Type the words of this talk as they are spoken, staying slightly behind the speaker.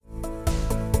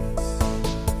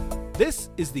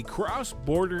This is the Cross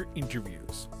Border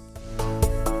Interviews.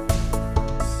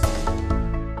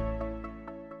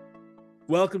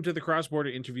 Welcome to the Cross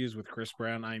Border Interviews with Chris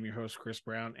Brown. I'm your host, Chris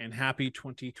Brown, and happy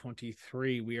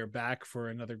 2023. We are back for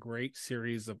another great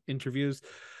series of interviews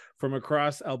from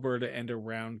across Alberta and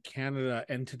around Canada.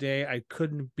 And today I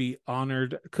couldn't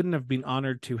have been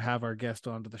honored to have our guest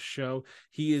onto the show.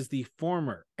 He is the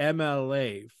former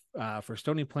MLA for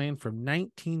Stony Plain from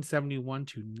 1971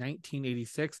 to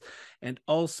 1986, and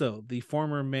also the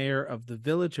former mayor of the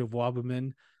village of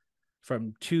Wabamun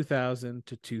from 2000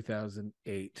 to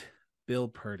 2008. Bill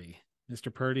Purdy.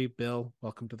 Mr. Purdy, Bill,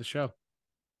 welcome to the show.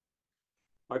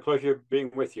 My pleasure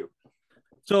being with you.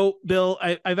 So, Bill,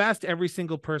 I've asked every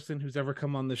single person who's ever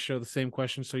come on this show the same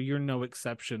question, so you're no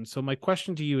exception. So my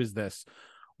question to you is this: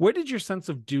 where did your sense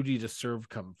of duty to serve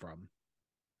come from?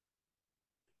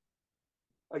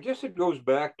 I guess it goes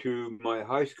back to my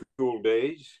high school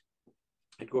days.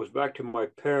 It goes back to my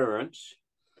parents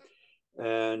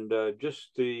and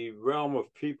just the realm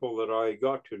of people that I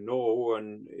got to know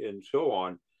and so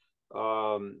on.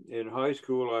 In high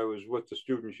school, I was with the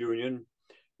Students' Union,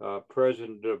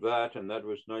 president of that, and that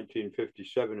was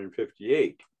 1957 and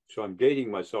 58. So I'm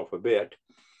dating myself a bit.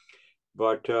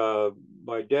 But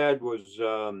my dad was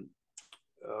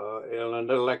an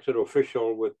elected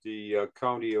official with the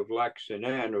county of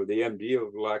Lac-Saint-Anne, or the MD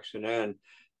of Lac-Saint-Anne,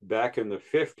 back in the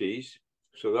 50s.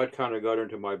 So that kind of got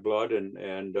into my blood,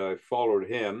 and I followed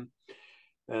him.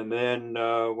 And then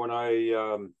when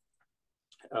I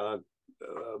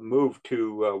moved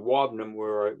to Wabamun,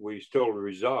 where we still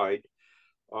reside,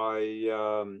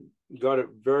 I got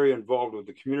very involved with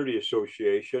the community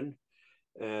association.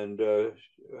 And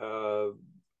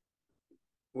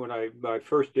when my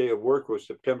first day of work was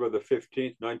September the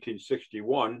 15th,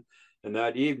 1961. And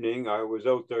that evening, I was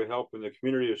out there helping the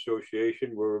community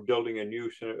association. We were building a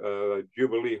new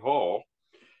Jubilee Hall,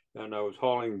 and I was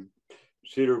hauling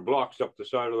cedar blocks up the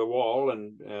side of the wall,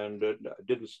 and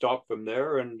didn't stop from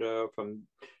there. And from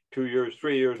 3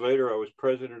 years later, I was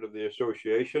president of the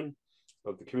association,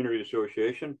 of the community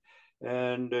association,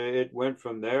 and it went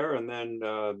from there. And then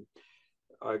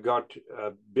I got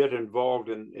a bit involved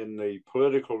in the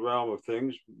political realm of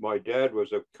things. My dad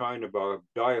was a kind of a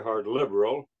diehard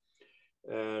liberal,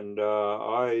 and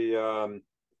I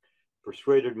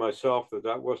persuaded myself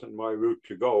that wasn't my route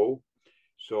to go.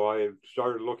 So I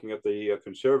started looking at the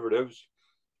conservatives,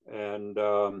 and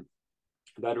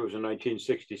that was in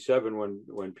 1967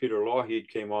 when Peter Lougheed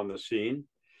came on the scene.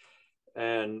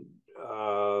 And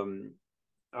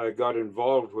I got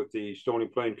involved with the Stony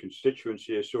Plain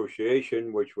Constituency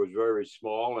Association, which was very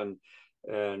small, and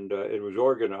it was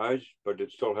organized, but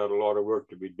it still had a lot of work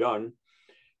to be done.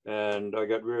 And I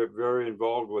got very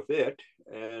involved with it.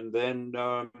 And then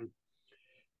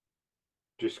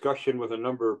discussion with a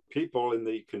number of people in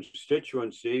the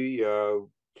constituency.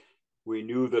 We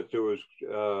knew that there was,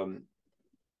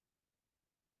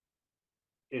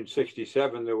 in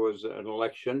 67, there was an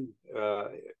election,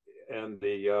 and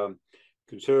the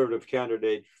conservative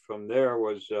candidate from there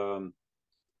was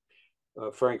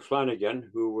Frank Flanagan,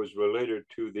 who was related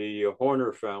to the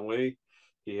Horner family.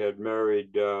 He had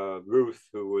married Ruth,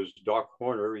 who was Doc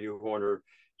Horner, Hugh Horner's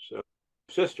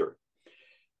sister.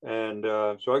 And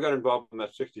so I got involved in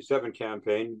that 67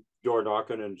 campaign, door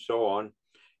knocking and so on.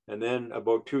 And then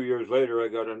about 2 years later, I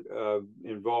got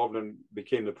involved and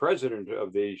became the president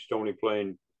of the Stony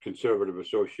Plain Conservative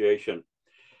Association.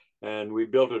 And we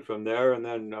built it from there. And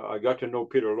then I got to know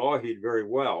Peter Lougheed very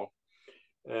well.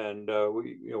 And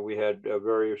we had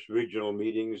various regional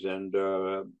meetings and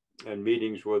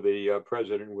meetings where the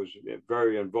president was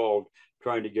very involved,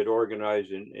 trying to get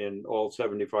organized in all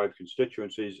 75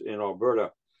 constituencies in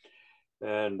Alberta.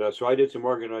 And so I did some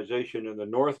organization in the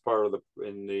north part of the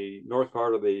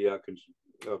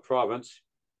province.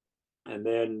 And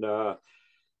then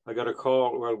I got a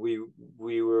call. Well,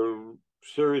 we were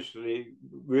seriously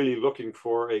really looking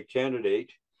for a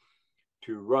candidate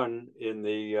to run in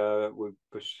the we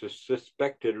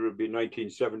suspected it would be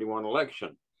 1971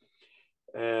 election.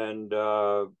 And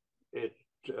it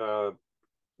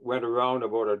went around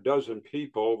about a dozen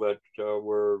people that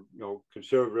were,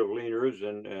 conservative leaners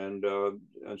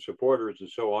and supporters and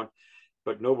so on,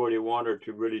 but nobody wanted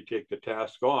to really take the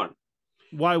task on.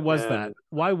 Why was that?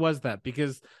 Why was that?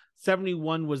 Because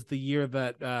 71 was the year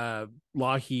that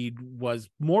Lougheed was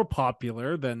more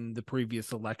popular than the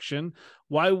previous election.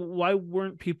 Why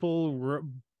weren't people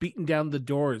beating down the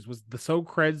doors? Was the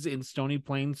So-Creds in Stony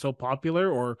Plain so popular,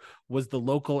 or was the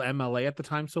local MLA at the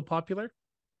time so popular?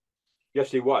 Yes,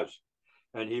 he was.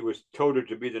 And he was touted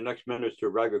to be the next Minister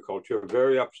of Agriculture, a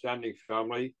very upstanding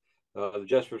family, The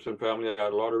Jesperson family, I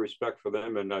had a lot of respect for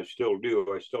them, and I still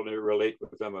do. I still relate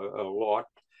with them a lot,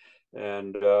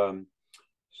 and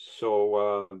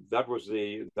so that was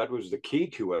the key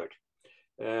to it.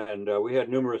 And we had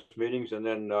numerous meetings, and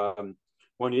then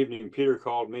one evening Peter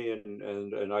called me,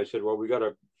 and I said, well, we got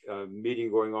a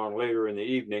meeting going on later in the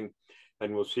evening,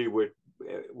 and we'll see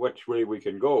which way we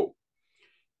can go.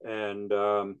 And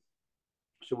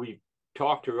so we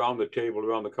talked around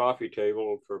the coffee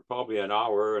table for probably an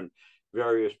hour, and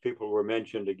various people were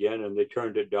mentioned again, and they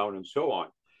turned it down and so on.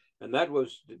 And that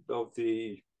was of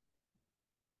the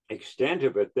extent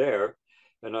of it there.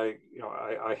 And I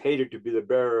hated to be the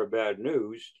bearer of bad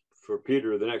news for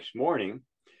Peter the next morning.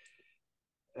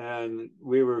 And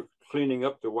we were cleaning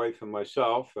up, the wife and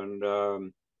myself, and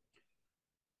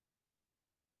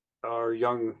our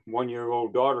young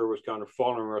 1-year-old daughter was kind of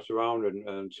following us around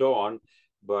and so on.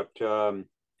 But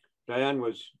Diane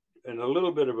was in a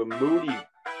little bit of a moody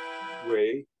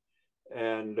way.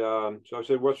 And so I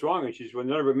said, what's wrong? And she said, well,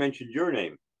 never mentioned your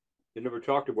name. They never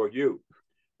talked about you.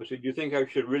 I said, do you think I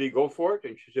should really go for it?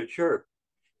 And she said, sure.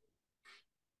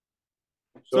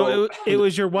 So it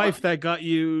was your wife that got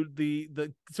you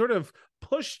the sort of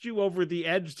pushed you over the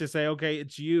edge to say, okay,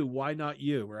 it's you. Why not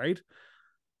you? Right.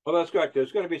 Well, that's good.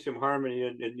 There's going to be some harmony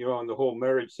in in the whole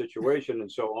marriage situation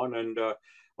and so on. And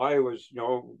I was,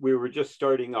 we were just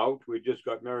starting out. We just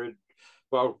got married.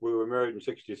 Well, we were married in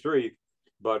 '63,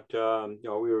 but we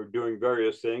were doing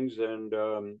various things, and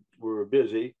we were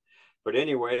busy. But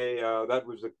anyway, that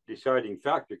was the deciding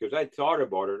factor, because I thought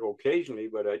about it occasionally,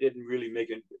 but I didn't really make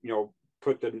it,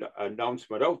 put the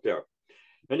announcement out there.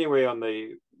 Anyway, on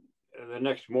the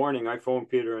next morning, I phoned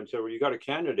Peter and said, well, you got a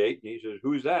candidate? And he says,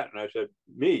 who's that? And I said,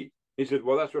 me. He said,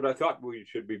 well, that's what I thought we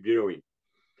should be doing.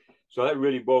 So that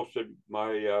really bolstered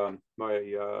my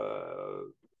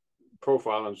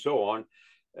profile and so on.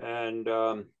 And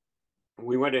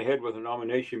we went ahead with a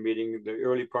nomination meeting the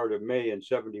early part of May in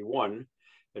 '71.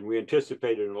 And we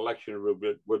anticipated an election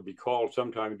would be called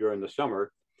sometime during the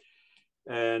summer.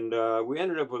 And we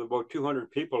ended up with about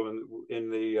 200 people in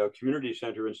the community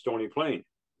center in Stony Plain.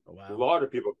 Oh, wow. A lot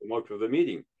of people came out to the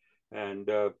meeting. And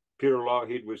Peter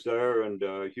Lougheed was there, and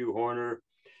Hugh Horner,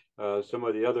 some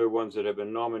of the other ones that have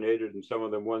been nominated, and some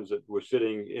of the ones that were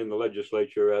sitting in the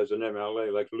legislature as an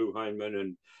MLA, like Lou Heineman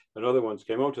and other ones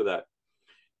came out to that.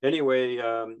 Anyway,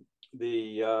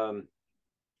 the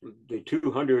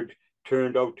 200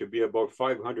 turned out to be about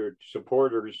 500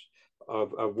 supporters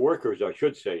of workers, I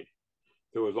should say.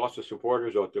 There was lots of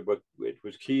supporters out there, but it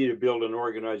was key to build an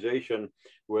organization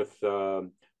with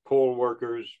poll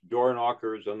workers, door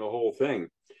knockers, and the whole thing.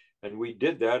 And we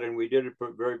did that, and we did it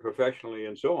very professionally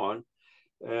and so on.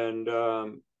 And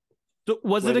so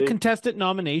was it a contested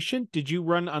nomination? Did you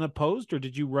run unopposed, or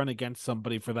did you run against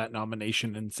somebody for that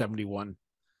nomination in '71?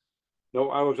 No,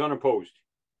 I was unopposed.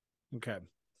 Okay.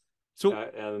 So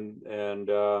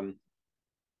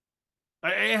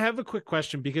I have a quick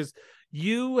question, because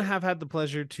you have had the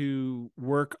pleasure to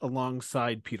work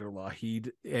alongside Peter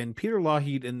Lougheed, and Peter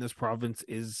Lougheed in this province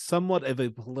is somewhat of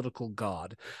a political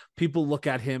god. People look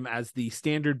at him as the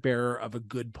standard bearer of a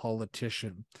good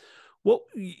politician. Well,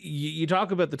 you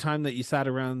talk about the time that you sat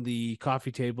around the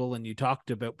coffee table and you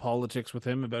talked about politics with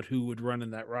him, about who would run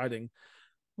in that riding.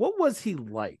 What was he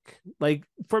like? Like,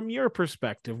 from your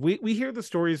perspective, we hear the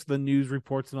stories, the news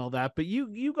reports and all that, but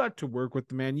you got to work with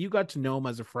the man. You got to know him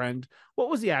as a friend. What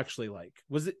was he actually like?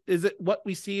 Is it what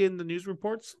we see in the news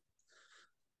reports?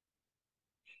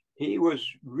 He was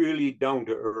really down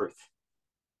to earth.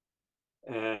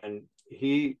 And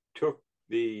he took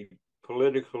the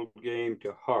political game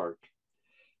to heart.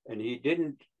 And he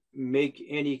didn't make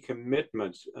any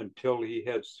commitments until he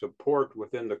had support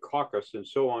within the caucus and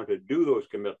so on to do those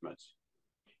commitments.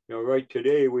 Right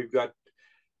today, we've got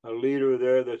a leader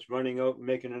there that's running out and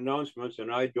making announcements,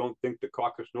 and I don't think the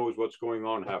caucus knows what's going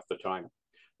on half the time.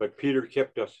 But Peter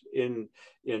kept us in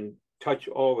touch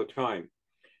all the time,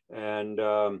 and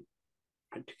to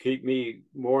keep me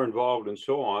more involved and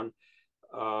so on.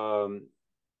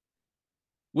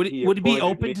 Would it be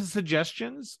open to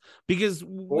suggestions? Because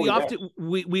we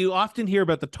often hear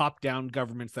about the top-down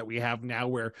governments that we have now,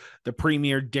 where the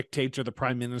premier dictates or the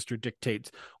prime minister dictates.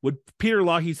 Would Peter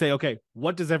Lougheed say, okay,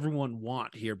 what does everyone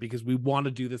want here? Because we want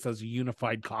to do this as a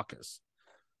unified caucus.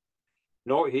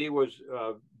 No, he was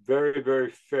very,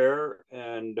 very fair.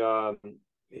 And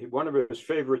one of his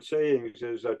favorite sayings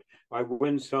is that I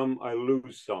win some, I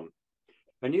lose some.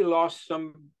 And he lost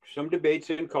some debates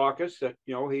in caucus that,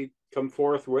 he come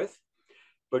forth with,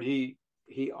 but he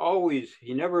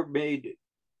never made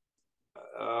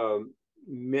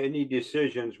many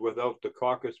decisions without the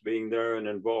caucus being there and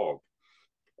involved.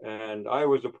 And I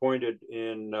was appointed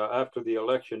in after the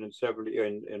election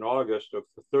in August of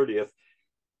the 30th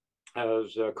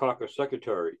as caucus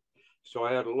secretary. So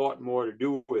I had a lot more to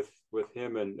do with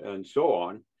him and so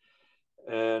on.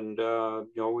 And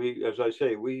we, as I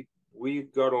say, we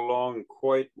got along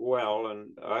quite well,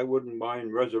 and I wouldn't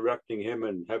mind resurrecting him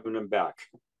and having him back.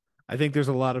 I think there's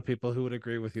a lot of people who would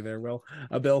agree with you there,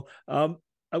 Bill.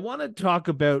 I want to talk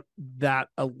about that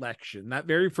election, that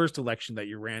very first election that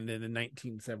you ran in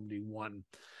 1971.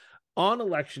 On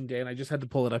election day, and I just had to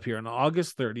pull it up here, on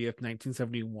August 30th,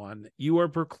 1971, you are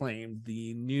proclaimed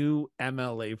the new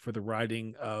MLA for the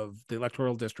riding of the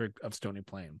electoral district of Stony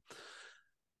Plain.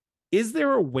 Is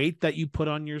there a weight that you put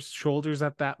on your shoulders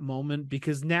at that moment?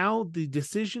 Because now the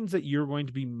decisions that you're going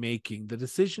to be making, the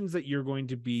decisions that you're going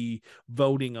to be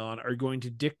voting on are going to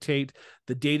dictate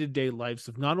the day-to-day lives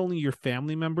of not only your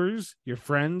family members, your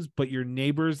friends, but your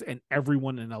neighbors and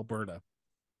everyone in Alberta.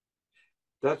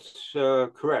 That's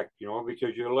correct,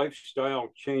 because your lifestyle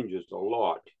changes a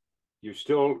lot.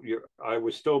 I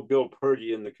was still Bill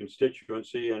Purdy in the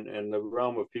constituency and the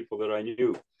realm of people that I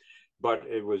knew, but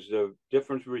it was a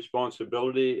different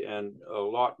responsibility and a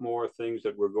lot more things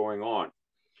that were going on.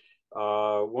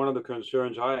 One of the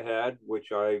concerns I had,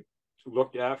 which I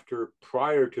looked after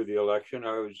prior to the election,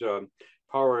 I was a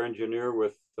power engineer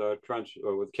with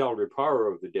Calgary Power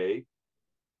of the day,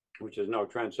 which is now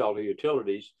TransAlta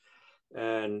Utilities.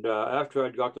 And after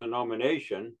I'd got the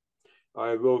nomination,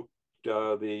 I wrote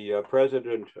the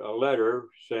president a letter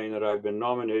saying that I'd been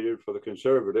nominated for the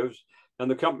Conservatives,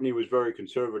 and the company was very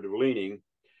conservative leaning.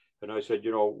 And I said,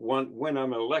 when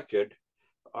I'm elected,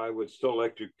 I would still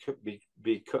like to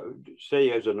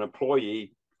stay as an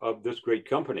employee of this great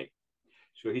company.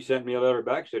 So he sent me a letter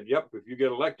back, said, yep, when you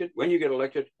get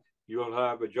elected, you'll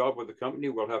have a job with the company.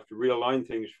 We'll have to realign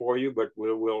things for you, but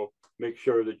we'll make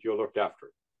sure that you're looked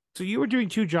after. So you were doing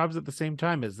two jobs at the same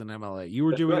time as an MLA. You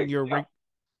were That's doing right. your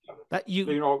that you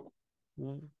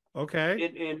okay.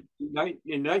 In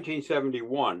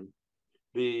 1971,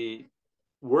 the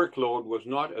workload was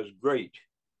not as great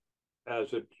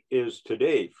as it is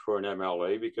today for an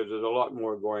MLA because there's a lot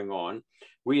more going on.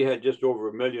 We had just over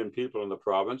 1 million people in the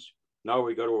province. Now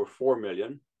we got over 4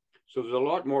 million. So there's a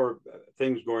lot more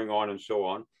things going on and so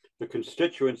on. The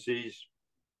constituencies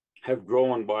have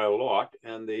grown by a lot,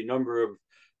 and the number of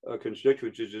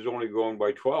constituencies is only grown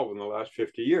by 12 in the last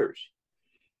 50 years.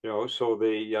 So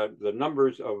the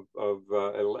numbers of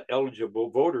eligible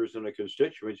voters in a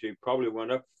constituency probably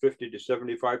went up 50 to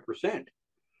 75%,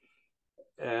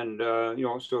 and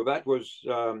so that was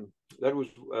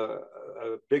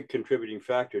a big contributing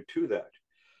factor to that.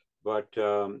 But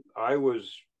I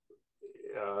was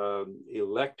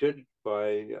elected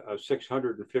by a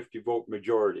 650 vote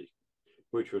majority,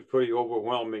 which was pretty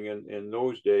overwhelming in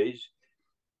those days.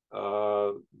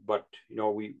 But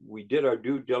we did our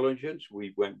due diligence.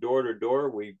 We went door to door.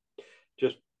 We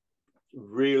just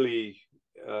really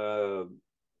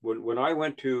when I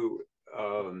went to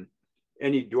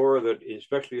any door that,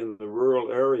 especially in the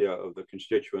rural area of the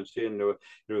constituency, and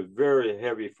there was very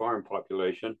heavy farm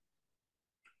population,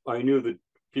 I knew the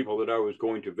people that I was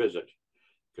going to visit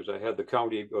because I had the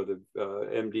county or the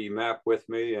MD map with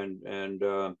me and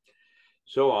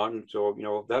so on.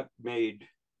 So that made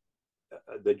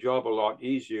the job a lot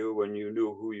easier when you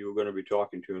knew who you were going to be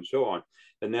talking to and so on.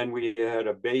 And then we had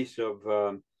a base of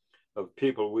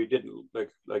people. We didn't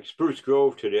like Spruce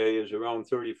Grove today is around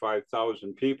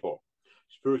 35,000 people.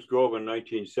 Spruce Grove in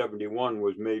 1971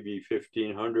 was maybe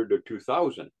 1,500 or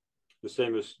 2,000, the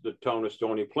same as the town of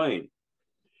Stony Plain.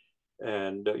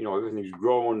 And everything's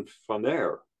growing from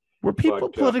there. Were people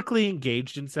politically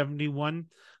engaged in 71?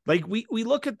 Like we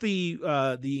look at the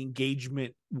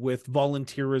engagement with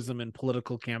volunteerism and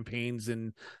political campaigns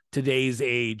in today's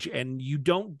age, and you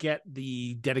don't get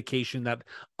the dedication that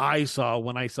I saw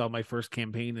when I saw my first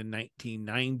campaign in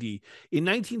 1990. In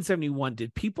 1971,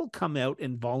 did people come out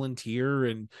and volunteer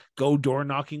and go door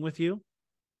knocking with you?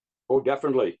 Oh,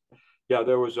 definitely. Yeah,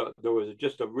 there was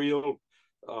just a real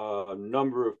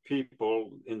number of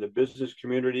people in the business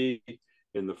community,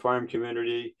 in the farm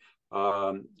community.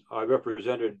 I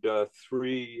represented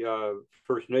 3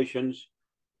 First Nations,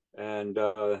 and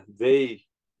they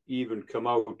even come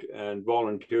out and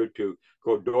volunteered to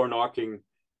go door knocking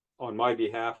on my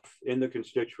behalf in the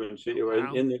constituency.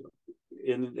 Wow. In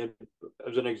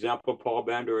as an example, Paul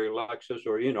Band or Alexis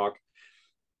or Enoch.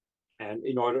 And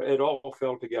it all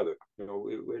fell together.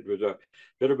 It was a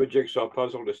bit of a jigsaw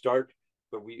puzzle to start,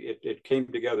 but it came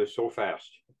together so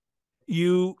fast.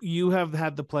 You have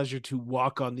had the pleasure to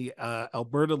walk on the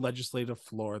Alberta legislative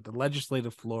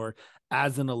floor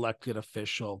as an elected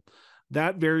official.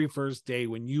 That very first day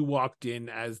when you walked in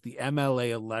as the MLA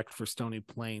elect for Stony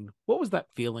Plain, what was that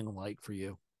feeling like for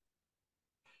you?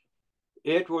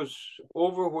 It was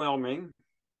overwhelming.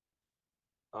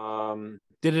 Um,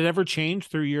 Did it ever change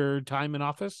through your time in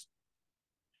office?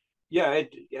 I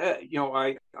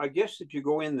guess that you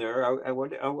go in there. I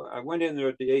went in there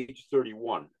at the age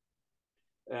 31,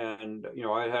 and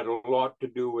I had a lot to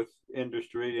do with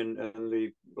industry and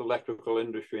the electrical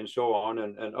industry and so on,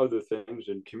 and other things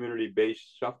and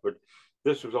community-based stuff. But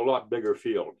this was a lot bigger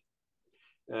field,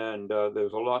 and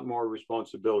there's a lot more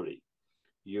responsibility.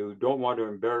 You don't want to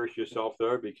embarrass yourself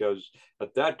there, because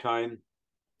at that time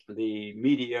the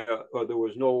media, or there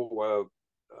was no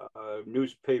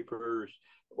newspapers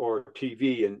or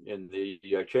TV in the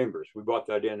chambers. We bought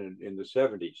that in the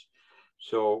 70s.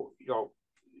 So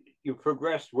you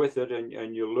progressed with it,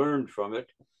 and you learned from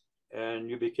it, and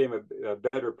you became a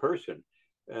better person.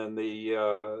 And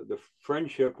the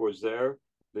friendship was there,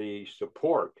 the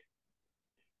support,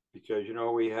 because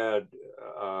we had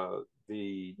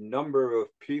the number of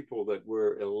people that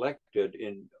were elected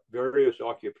in various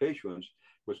occupations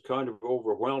was kind of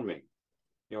overwhelming.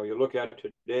 You look at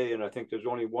today, and I think there's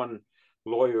only one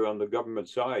lawyer on the government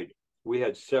side. We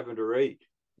had 7 or 8.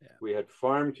 Yeah. We had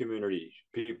farm communities,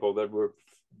 people that were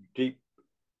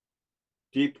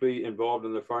deeply involved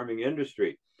in the farming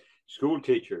industry, school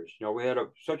teachers. We had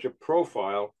such a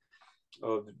profile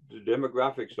of the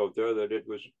demographics out there that it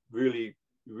was really,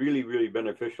 really, really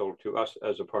beneficial to us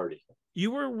as a party.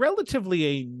 You were relatively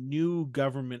a new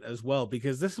government as well,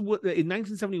 because this is what in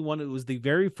 1971, it was the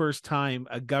very first time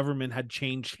a government had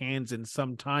changed hands in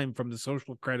some time, from the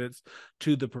Social Credits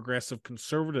to the Progressive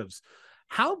Conservatives.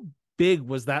 How big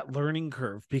was that learning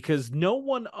curve? Because no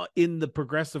one in the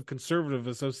Progressive Conservative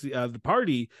the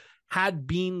party had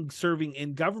been serving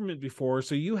in government before.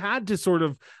 So you had to sort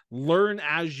of learn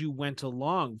as you went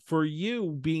along. For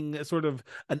you, being sort of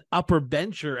an upper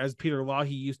bencher, as Peter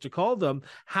Lougheed used to call them,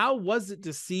 how was it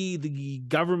to see the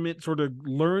government sort of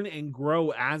learn and grow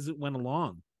as it went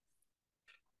along?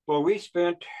 Well, we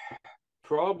spent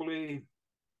probably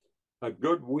a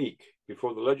good week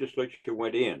before the legislature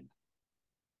went in,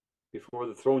 before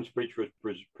the throne speech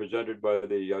was presented by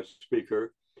the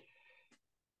speaker.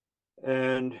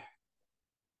 And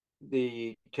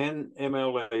the 10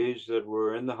 MLAs that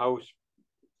were in the House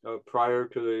prior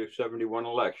to the 71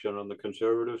 election on the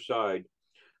Conservative side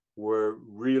were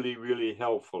really, really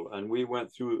helpful. And we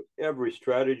went through every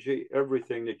strategy,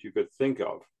 everything that you could think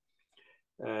of.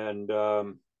 And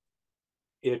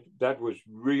that was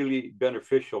really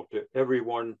beneficial to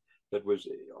everyone that was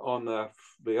on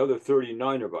the other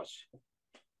 39 of us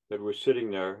that were sitting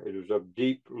there. It was a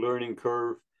deep learning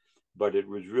curve, but it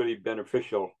was really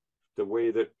beneficial, the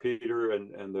way that Peter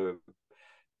and the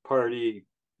party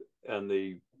and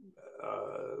the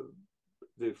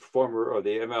former, or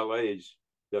the MLAs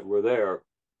that were there,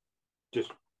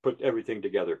 just put everything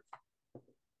together.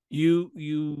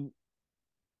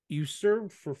 You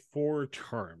served for 4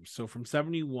 terms. So from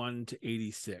 71 to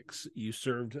 86, you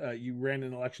served, you ran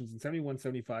in elections in 71,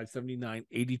 75, 79,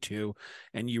 82,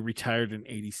 and you retired in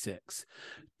 86.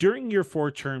 During your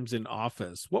 4 terms in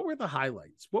office, what were the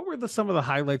highlights? What were some of the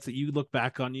highlights that you look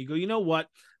back on and you go, you know what?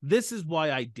 This is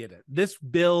why I did it. This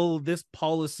bill, this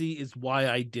policy is why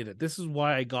I did it. This is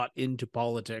why I got into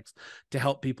politics, to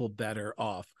help people better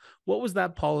off. What was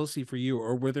that policy for you,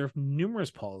 or were there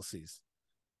numerous policies?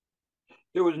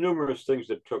 There was numerous things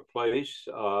that took place.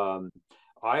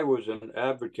 I was an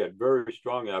advocate, very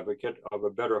strong advocate, of a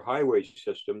better highway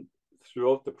system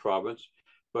throughout the province,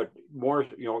 but more,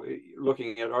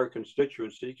 looking at our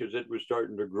constituency, because it was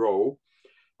starting to grow.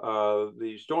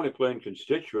 The Stony Plain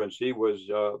constituency was,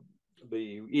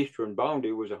 the eastern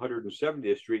boundary was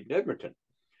 170th Street in Edmonton.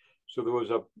 So there was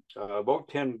about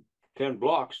 10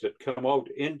 blocks that come out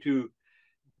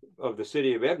of the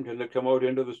city of Edmonton, that come out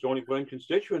into the Stony Plain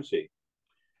constituency.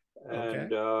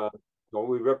 And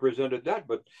we represented that,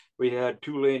 but we had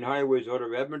 2-lane highways out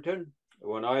of Edmonton.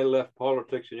 When I left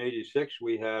politics in 86,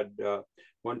 we had 3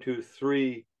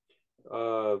 2-lane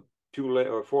or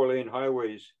 4-lane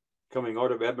highways coming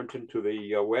out of Edmonton to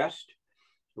the west.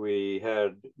 We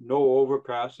had no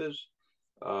overpasses.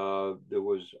 There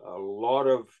was a lot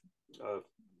of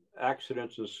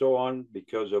accidents and so on,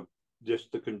 because of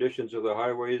just the conditions of the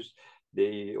highways,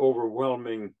 the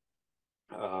overwhelming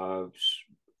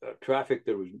traffic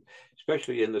that was,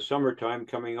 especially in the summertime,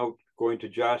 going to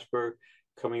Jasper,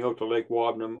 coming out to Lake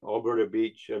Wabnam, Alberta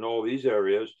Beach, and all these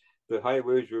areas. The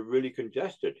highways were really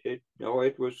congested. It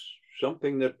was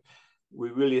something that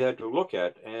we really had to look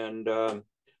at, and the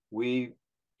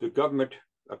government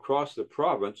across the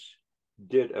province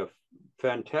did a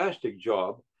fantastic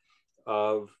job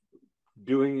of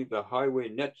doing the highway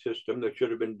net system that should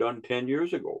have been done 10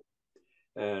 years ago.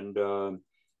 And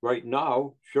right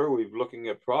now, sure, we're looking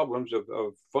at problems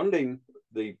of funding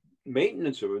the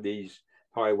maintenance of these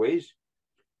highways.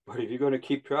 But if you're going to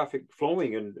keep traffic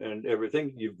flowing and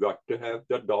everything, you've got to have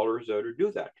the dollars there to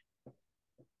do that.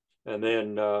 And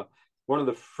then one of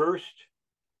the first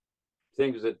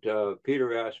things that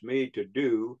Peter asked me to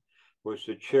do was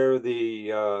to chair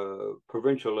the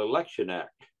Provincial Election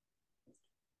Act.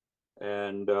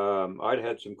 And I'd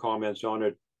had some comments on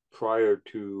it prior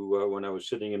to when I was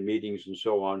sitting in meetings and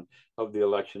so on of the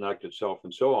Election Act itself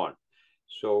and so on.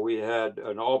 So we had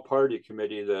an all-party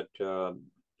committee that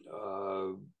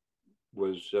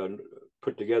was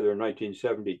put together in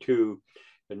 1972,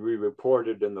 and we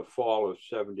reported in the fall of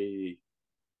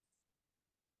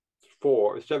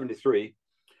 73,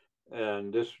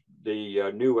 and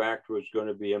the new act was going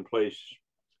to be in place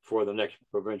for the next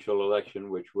provincial election,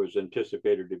 which was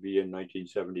anticipated to be in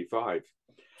 1975.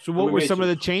 So what were some of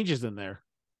the changes in there?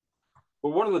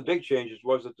 Well, one of the big changes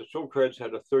was that the Socreds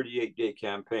had a 38-day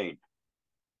campaign.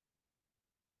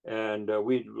 And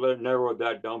we narrowed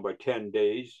that down by 10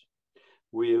 days.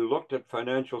 We looked at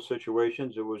financial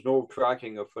situations. There was no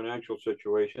tracking of financial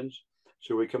situations.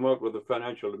 So we come out with the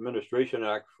Financial Administration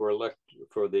Act for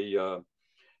the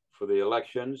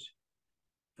elections.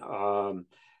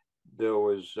 There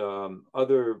was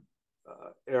other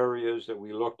areas that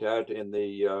we looked at in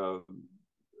the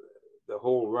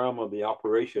whole realm of the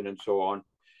operation and so on.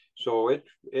 So it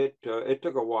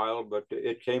took a while, but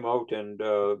it came out, and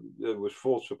there was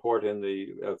full support in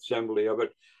the assembly of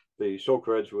it. The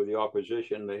Socreds were the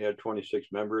opposition. They had 26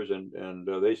 members, and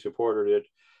they supported it,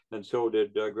 and so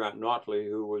did Grant Notley,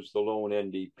 who was the lone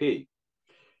NDP.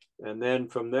 And then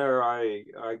from there, I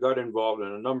got involved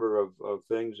in a number of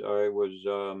things. I was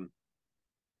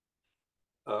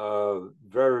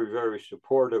very, very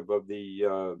supportive of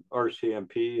the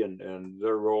RCMP and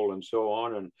their role and so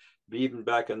on. And even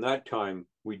back in that time,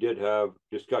 we did have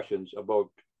discussions about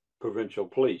provincial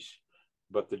police,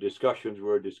 but the discussions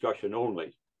were discussion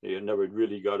only. They never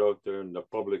really got out there in the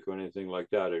public or anything like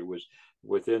that. It was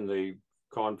within the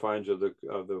confines of the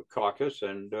caucus,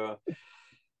 and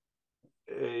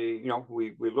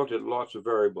we looked at lots of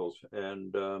variables.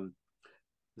 And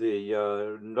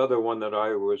another one that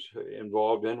I was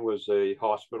involved in was a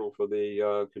hospital for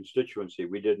the constituency.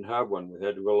 We didn't have one. We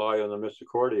had to rely on the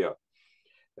Misericordia.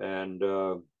 And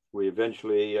we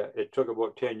eventually, it took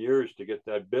about 10 years to get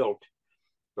that built,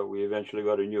 but we eventually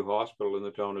got a new hospital in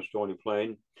the town of Stony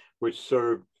Plain, which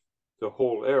served the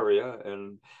whole area.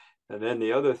 And then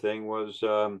the other thing was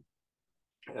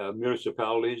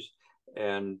municipalities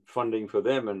and funding for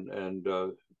them and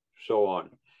so on.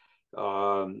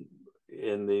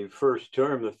 In the first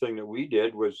term, the thing that we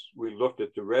did was we looked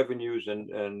at the revenues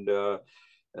and the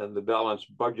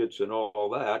balanced budgets and all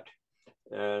that.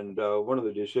 And one of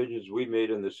the decisions we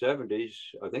made in the 70s,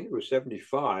 I think it was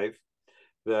 75,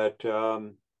 that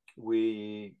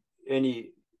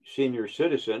any senior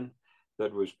citizen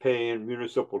that was paying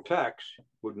municipal tax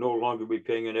would no longer be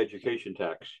paying an education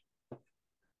tax.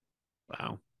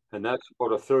 Wow. And that's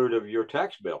about a third of your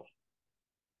tax bill.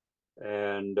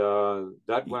 And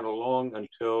that went along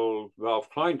until Ralph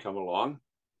Klein come along.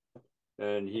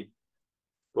 And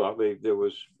there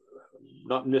was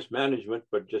not mismanagement,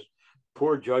 but just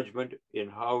poor judgment in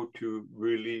how to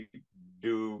really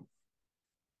do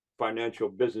financial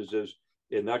businesses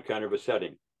in that kind of a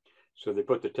setting. So they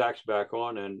put the tax back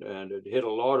on, and it hit a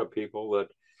lot of people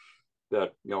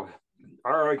that our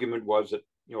argument was that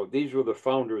these were the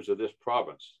founders of this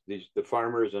province, the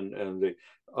farmers and the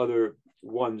other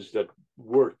ones that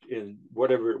worked in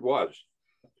whatever it was,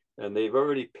 and they've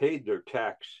already paid their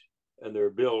tax and their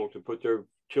bill to put their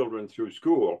children through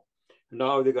school.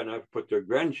 Now they're going to have to put their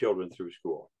grandchildren through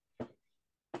school.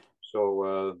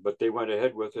 So, but they went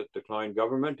ahead with it, the Klein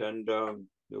government, and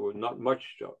there was not much.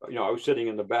 I was sitting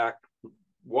in the back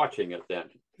watching it then.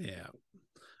 Yeah.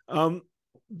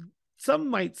 Some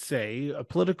might say,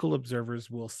 political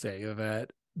observers will say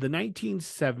that the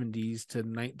 1970s to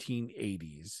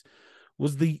 1980s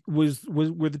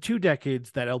were the two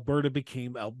decades that Alberta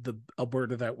became the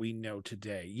Alberta that we know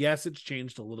today. Yes, it's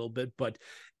changed a little bit, but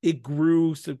it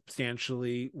grew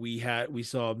substantially. We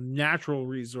saw natural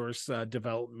resource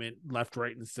development left,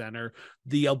 right, and center.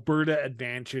 The Alberta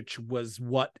Advantage was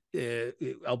what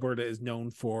Alberta is known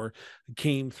for,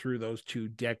 came through those 2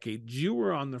 decades. You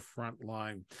were on the front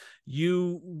line.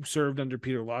 You served under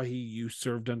Peter Lougheed. You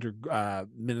served under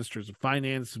ministers of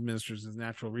finance, ministers of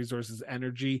natural resources,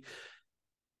 energy.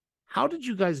 How did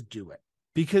you guys do it?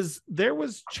 because there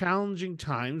was challenging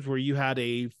times where you had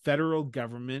a federal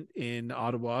government in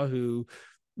Ottawa who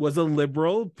was a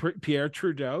liberal, Pierre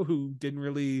Trudeau, who didn't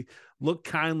really look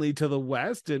kindly to the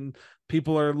West. And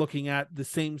people are looking at the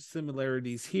same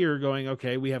similarities here, going,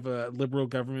 okay, we have a liberal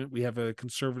government, we have a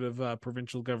conservative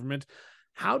provincial government.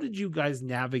 How did you guys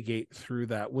navigate through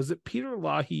that? Was it Peter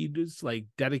Lougheed's like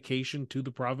dedication to the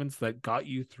province that got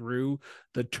you through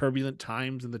the turbulent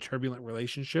times and the turbulent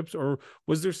relationships, or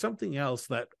was there something else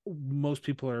that most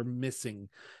people are missing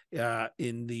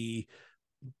in the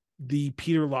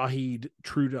Peter Lougheed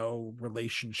Trudeau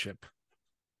relationship?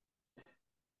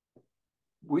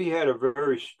 We had a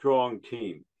very strong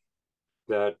team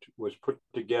that was put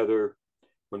together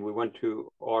when we went to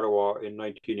Ottawa in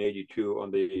 1982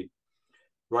 on the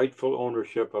rightful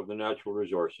ownership of the natural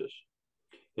resources.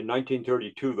 In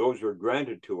 1932, those were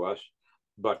granted to us,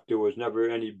 but there was never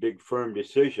any big firm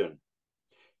decision.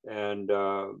 And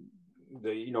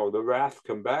the wrath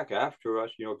come back after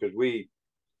us, because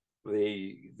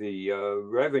the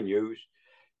revenues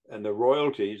and the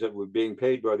royalties that were being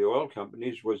paid by the oil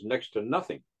companies was next to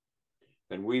nothing,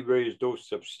 and we raised those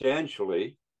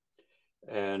substantially.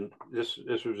 And this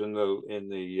was in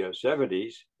the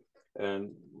 70s,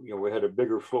 and we had a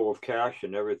bigger flow of cash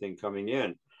and everything coming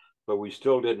in, but we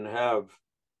still didn't have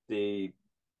the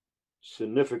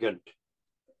significant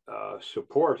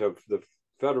support of the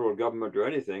federal government or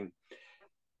anything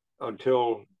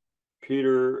until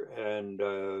Peter and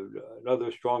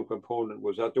another strong component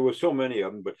was that there was so many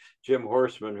of them, but Jim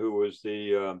Horstman, who was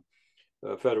the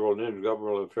federal and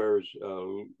intergovernmental affairs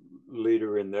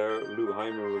leader in there, Lou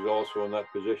Hyman was also in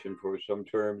that position for some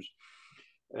terms,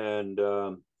 and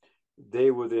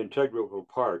they were the integral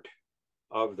part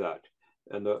of that,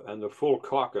 and the full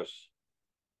caucus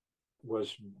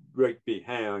was right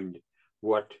behind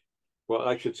what. Well,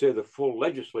 I should say the full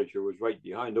legislature was right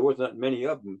behind. There wasn't that many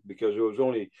of them because there was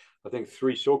only, I think,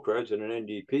 3 Socreds and an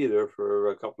NDP there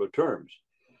for a couple of terms.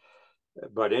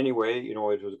 But anyway, it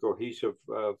was a cohesive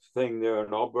thing there,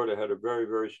 and Alberta had a very,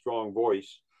 very strong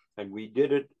voice, and we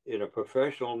did it in a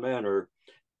professional manner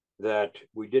that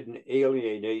we didn't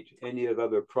alienate any of the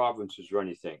other provinces or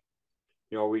anything.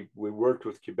 We worked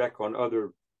with Quebec on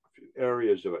other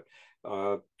areas of it.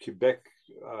 Quebec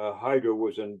Hydro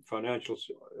was in financial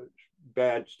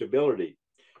bad stability.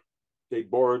 They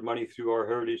borrowed money through our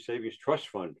Heritage Savings Trust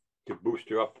Fund to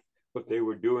boost up what they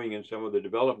were doing in some of the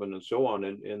development and so on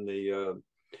in the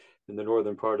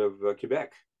northern part of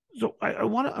Quebec. So I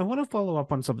want to follow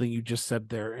up on something you just said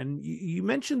there, and you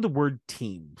mentioned the word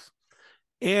teams,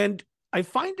 and I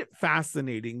find it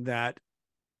fascinating that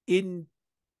in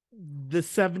the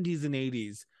 70s and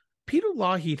 80s, Peter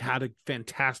Lougheed had a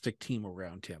fantastic team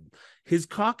around him. His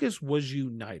caucus was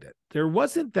united. There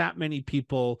wasn't that many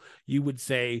people, you would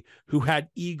say, who had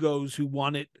egos, who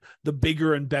wanted the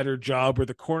bigger and better job or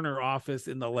the corner office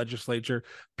in the legislature.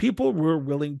 People were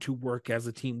willing to work as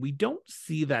a team. We don't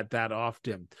see that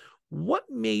often. What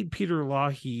made Peter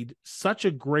Lougheed such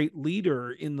a great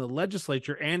leader in the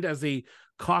legislature and as a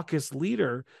caucus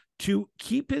leader to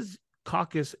keep his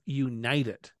caucus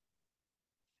united?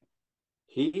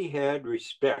 He had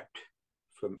respect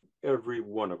from every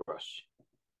one of us.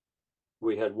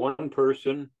 We had one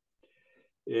person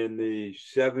in the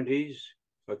 70s,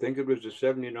 I think it was the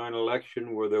 79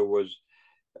 election, where there was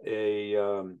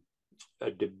a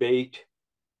debate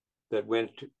that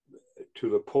went to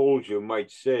the polls, you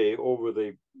might say, over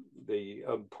the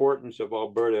importance of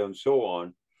Alberta and so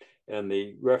on, and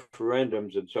the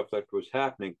referendums and stuff that was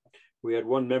happening. We had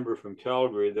one member from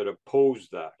Calgary that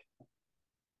opposed that.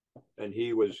 And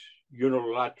he was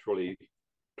unilaterally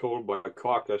told by a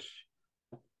caucus,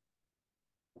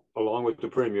 along with the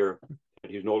premier,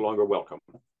 that he's no longer welcome.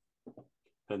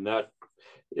 And that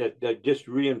just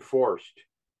reinforced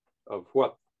of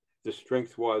what the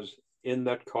strength was in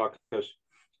that caucus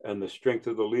and the strength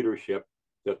of the leadership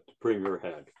that the premier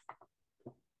had.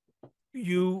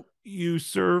 You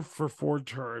served for 4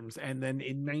 terms, and then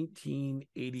in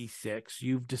 1986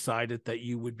 you've decided that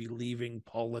you would be leaving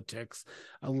politics,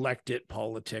 elected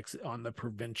politics on the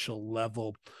provincial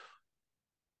level.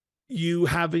 You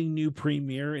have a new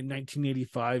premier in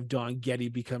 1985. Don Getty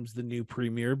becomes the new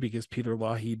premier because Peter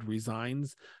Lougheed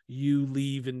resigns. You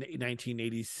leave in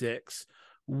 1986.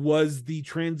 Was the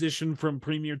transition from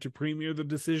premier to premier the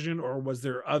decision, or was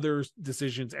there other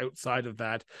decisions outside of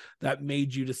that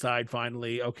made you decide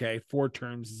finally, okay, 4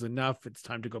 terms is enough, it's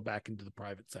time to go back into the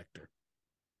private sector?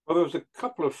 Well, there was a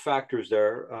couple of factors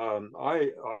there. I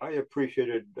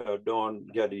appreciated Don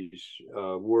Getty's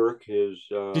work.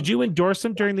 Did you endorse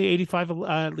him during the 85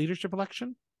 leadership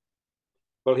election?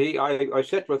 Well, I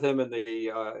sat with him in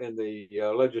the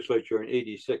legislature in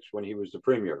 '86 when he was the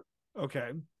premier,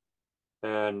 Okay.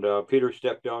 and Peter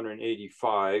stepped down in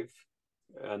 '85,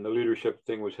 and the leadership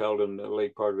thing was held in the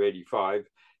late part of '85,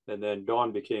 and then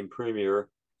Don became premier,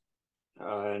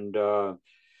 and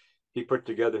he put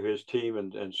together his team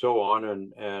and so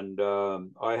on, and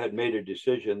I had made a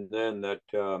decision then that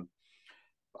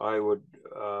I would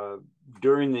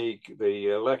during the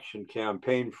election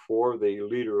campaign for the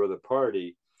leader of the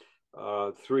party.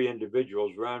 Three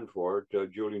individuals ran for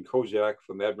it: Julian Kozak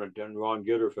from Edmonton, Ron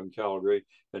Gitter from Calgary,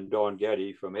 and Don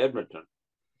Getty from Edmonton.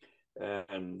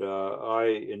 And I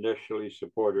initially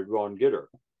supported Ron Gitter.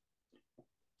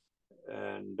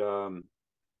 And Do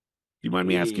you mind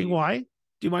me asking he why?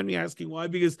 Do you mind me asking why?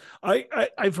 Because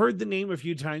I've heard the name a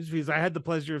few times because I had the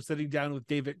pleasure of sitting down with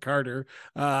David Carter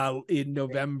in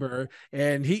November,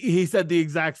 and he said the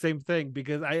exact same thing.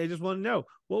 Because I just want to know,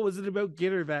 what was it about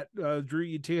Gitter that drew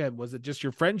you to him? Was it just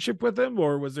your friendship with him,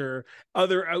 or was there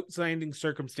other outstanding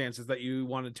circumstances that you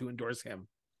wanted to endorse him?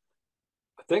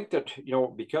 I think that,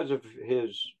 because of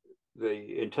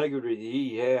the integrity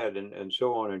he had and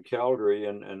so on in Calgary,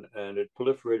 and it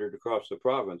proliferated across the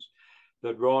province,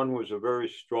 that Ron was a very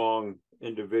strong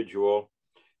individual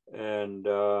and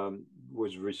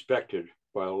was respected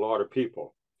by a lot of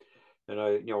people. And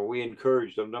a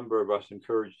number of us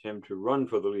encouraged him to run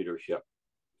for the leadership.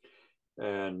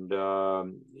 And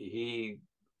he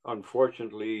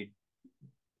unfortunately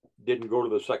didn't go to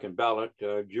the second ballot.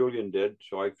 Julian did,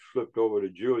 so I flipped over to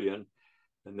Julian,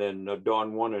 and then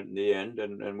Don won it in the end,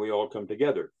 and we all come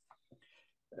together.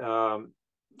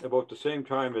 About the same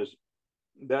time as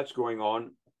that's going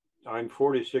on, I'm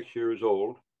 46 years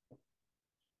old.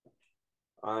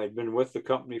 I've been with the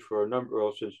company for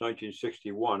since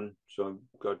 1961, so I've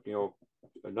got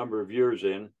a number of years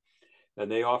in,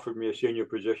 and they offered me a senior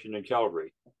position in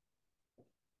Calgary,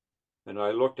 and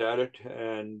I looked at it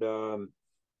and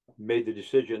made the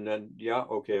decision. Then, yeah,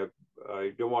 okay,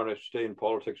 I don't want to stay in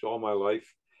politics all my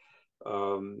life.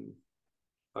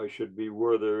 I should be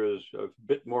where there is a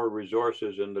bit more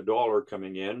resources and the dollar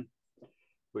coming in,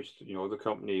 which the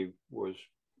company was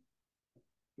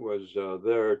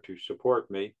there to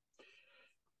support me,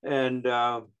 and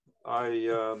I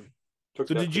took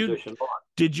So that position on.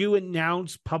 did you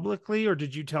announce publicly, or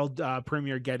did you tell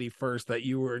Premier Getty first that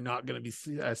you were not going to be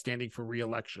standing for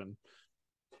re-election?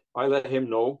 I let him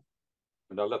know,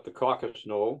 and I let the caucus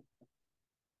know,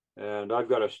 and I've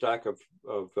got a stack of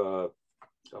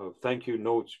thank you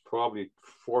notes, probably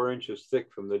 4 inches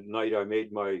thick, from the night I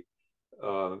made my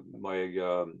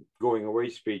going away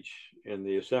speech in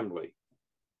the assembly.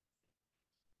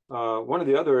 One of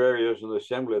the other areas in the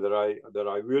assembly that I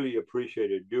really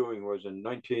appreciated doing was in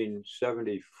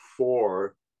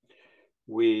 1974.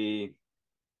 We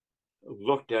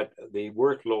looked at the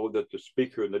workload that the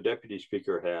speaker and the deputy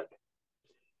speaker had,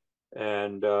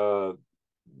 and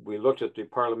we looked at the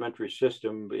parliamentary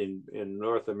system in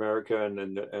North America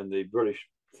and the British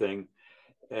thing,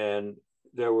 and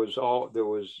there was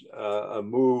a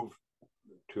move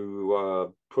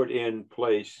to put in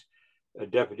place a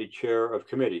deputy chair of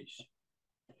committees.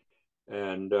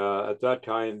 And at that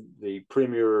time, the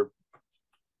premier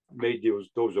made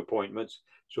those appointments.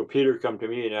 So Peter come to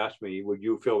me and asked me, would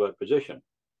you fill that position?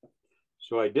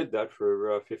 So I did that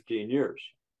for 15 years.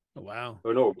 Oh, wow.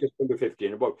 Oh, no, just under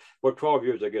 15, about 12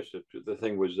 years, I guess. The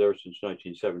thing was there since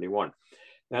 1971.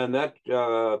 And that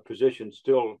position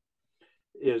still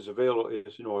is available,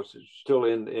 it's still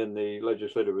in the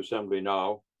Legislative Assembly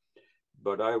now.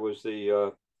 But I was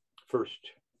the first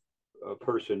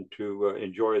person to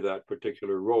enjoy that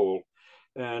particular role.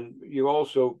 And you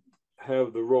also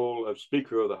have the role of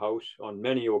Speaker of the House on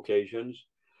many occasions,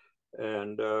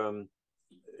 and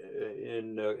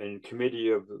in Committee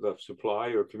of the Supply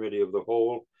or Committee of the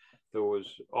Whole, there was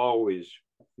always,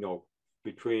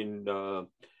 between the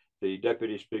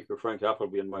Deputy Speaker Frank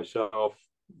Appleby and myself,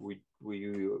 we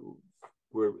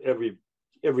were every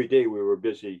day we were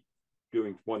busy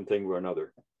doing one thing or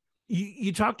another.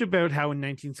 You talked about how in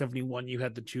 1971 you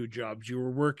had the two jobs. You were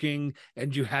working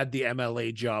and you had the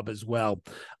MLA job as well.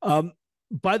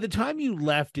 By the time you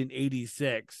left in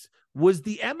 86, was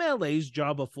the MLA's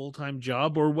job a full-time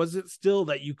job, or was it still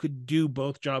that you could do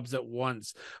both jobs at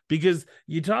once? Because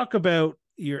you talk about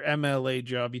your MLA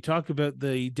job, you talk about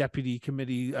the deputy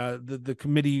committee, the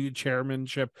committee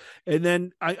chairmanship, and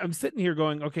then I'm sitting here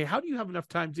going, okay, how do you have enough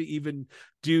time to even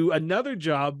do another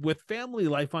job with family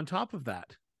life on top of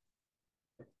that?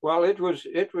 Well, it was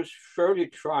fairly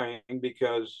trying,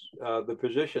 because the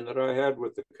position that I had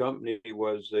with the company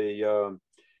was a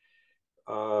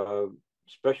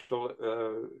special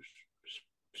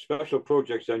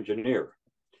projects engineer,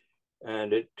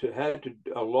 and it had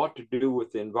a lot to do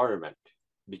with the environment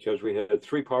because we had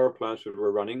 3 power plants that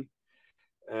were running,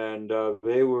 and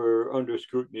they were under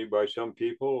scrutiny by some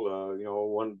people.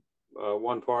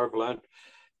 One power plant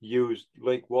used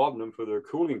Lake Wabanum for their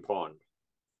cooling pond,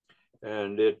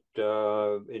 and it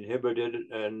inhibited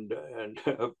and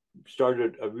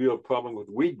started a real problem with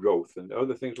weed growth and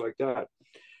other things like that.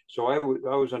 So I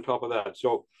was on top of that.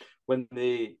 So when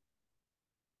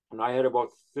I had about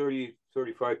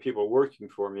 35 people working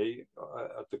for me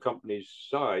at the company's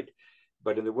side,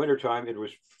 but in the wintertime, it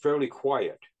was fairly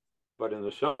quiet. But in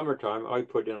the summertime, I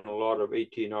put in a lot of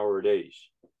 18-hour days.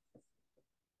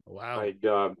 Wow.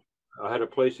 I had a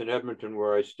place in Edmonton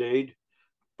where I stayed,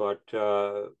 but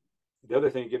the other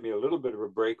thing that gave me a little bit of a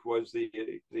break was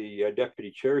the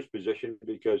deputy chair's position,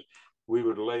 because we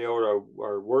would lay out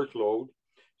our workload.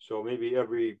 So maybe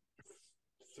every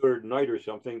third night or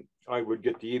something, I would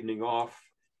get the evening off,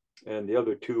 and the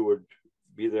other 2 would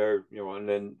be there, and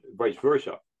then vice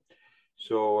versa.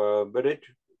 So, but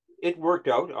it worked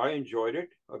out. I enjoyed it.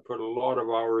 I put a lot of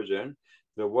hours in.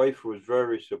 The wife was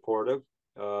very supportive.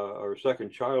 Our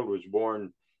second child was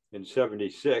born in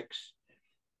 '76,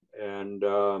 and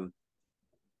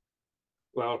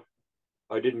well,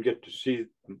 I didn't get to see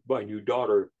my new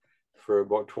daughter for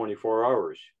about 24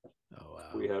 hours. Oh,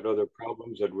 wow. We had other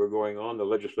problems that were going on. The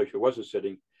legislature wasn't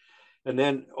sitting. And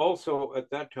then also at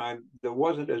that time, there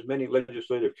wasn't as many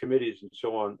legislative committees and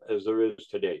so on as there is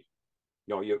today.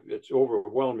 It's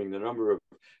overwhelming, the number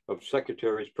of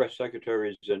secretaries, press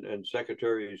secretaries, and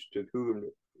secretaries to whom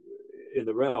in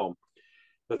the realm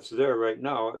that's there right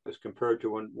now as compared to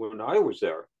when I was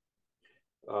there.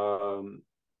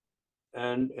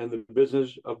 And the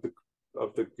business of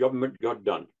the government got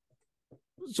done.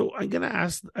 So I'm going to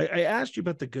ask, I asked you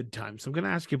about the good times. I'm going to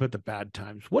ask you about the bad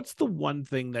times. What's the one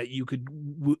thing that you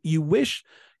wish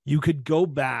you could go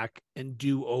back and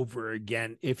do over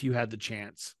again if you had the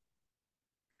chance?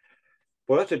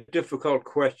 Well, that's a difficult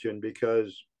question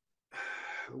because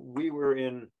we were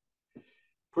in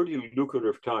pretty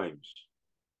lucrative times.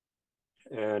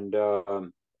 And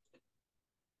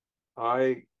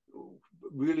I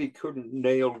really couldn't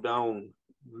nail down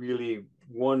really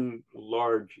one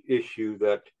large issue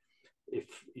that,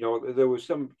 if there was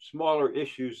some smaller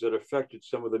issues that affected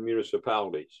some of the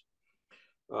municipalities,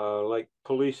 like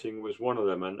policing was one of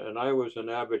them, and I was an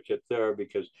advocate there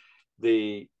because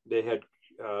they had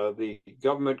the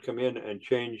government come in and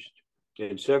changed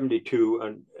in '72,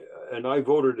 and I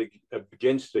voted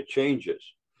against the changes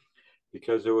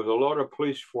because there was a lot of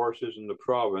police forces in the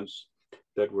province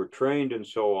that were trained and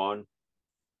so on,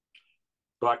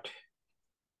 but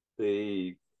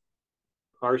the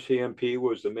RCMP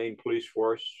was the main police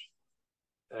force,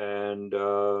 and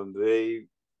they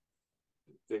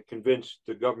convinced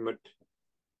the government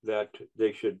that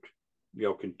they should,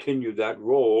 continue that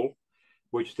role,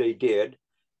 which they did.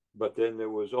 But then there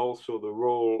was also the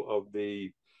role of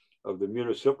the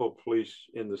municipal police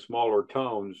in the smaller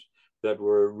towns that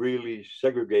were really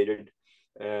segregated,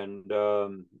 and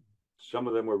some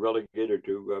of them were relegated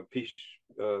to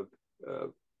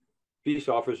peace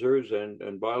officers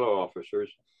and bylaw officers,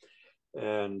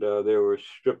 and they were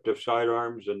stripped of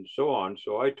sidearms and so on.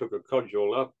 So I took a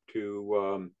cudgel up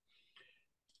to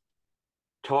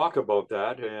talk about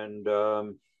that, and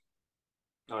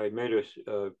I made a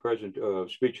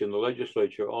speech in the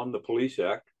legislature on the Police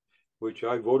Act, which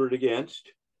I voted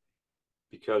against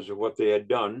because of what they had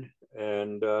done.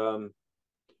 And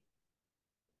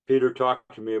Peter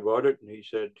talked to me about it, and he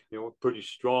said, pretty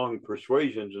strong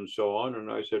persuasions and so on. And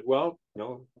I said, well,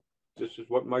 this is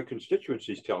what my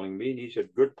constituency is telling me. And he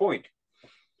said, good point.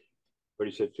 But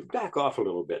he said, back off a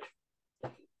little bit.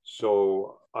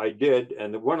 So I did.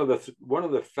 And one of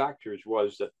the factors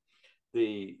was that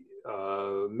the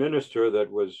minister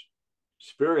that was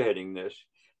spearheading this,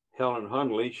 Helen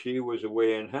Hundley, she was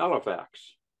away in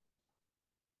Halifax.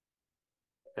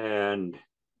 And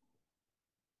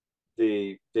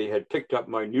they had picked up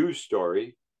my news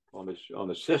story on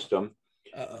the system.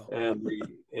 Uh-oh. And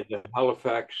in the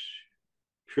Halifax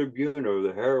Tribune or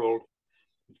the Herald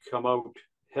come out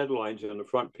headlines on the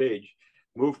front page: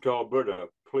 "Move to Alberta,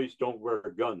 police don't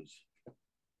wear guns."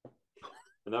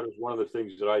 And that was one of the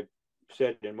things that I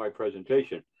said in my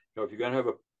presentation. If you're going to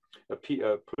have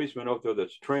a policeman out there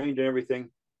that's trained and everything,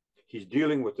 he's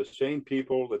dealing with the same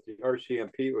people that the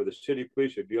RCMP or the city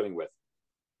police are dealing with.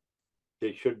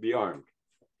 They should be armed.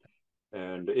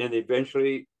 And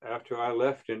eventually, after I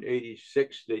left in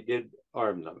 '86, they did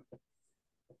arm them.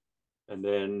 And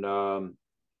then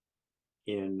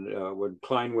when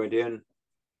Klein went in,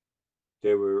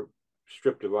 they were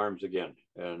stripped of arms again.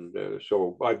 And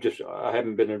so I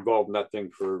haven't been involved in that thing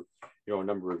for a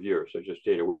number of years. I just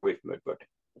stayed away from it. But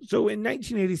so in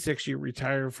 1986, you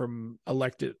retire from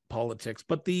elected politics,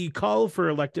 but the call for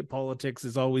elected politics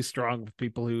is always strong with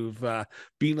people who've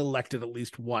been elected at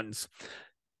least once.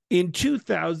 In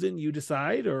 2000, you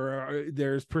decide, or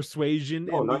there's persuasion?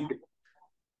 no, no, it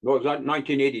was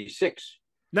 1986.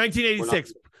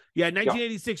 1986. Yeah,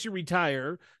 1986, yeah. you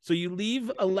retire. So you leave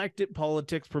elected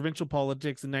politics, provincial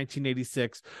politics in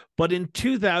 1986. But in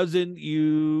 2000,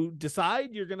 you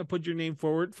decide you're going to put your name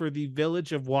forward for the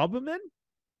village of Wabamun?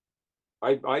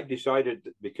 I decided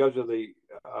because of the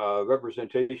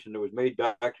representation that was made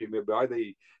back to me by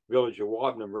the village of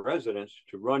Wabamun residents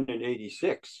to run in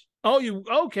 86. Oh,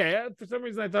 okay. For some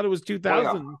reason, I thought it was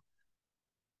 2000. Oh,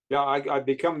 yeah, I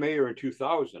become mayor in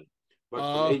 2000. But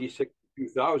from 86 to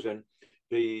 2000,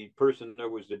 the person that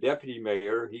was the deputy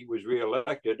mayor, he was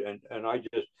reelected, and I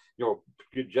just,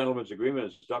 gentleman's agreement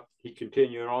and stuff, he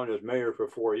continued on as mayor for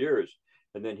 4 years,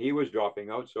 and then he was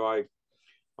dropping out. So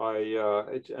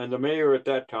and the mayor at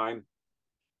that time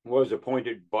was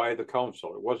appointed by the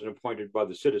council. It wasn't appointed by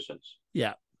the citizens.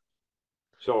 Yeah.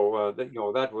 So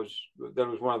that was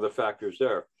one of the factors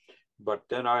there. But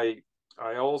then I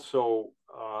also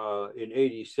in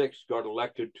 86 got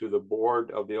elected to the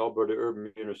board of the Alberta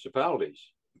Urban Municipalities,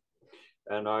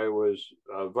 and I was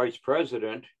vice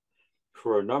president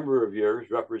for a number of years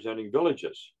representing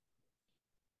villages.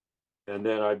 And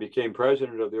then I became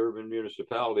president of the urban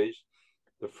municipalities,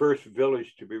 the first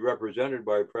village to be represented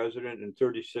by a president in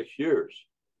 36 years.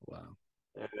 Wow.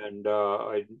 And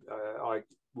I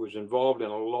was involved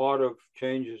in a lot of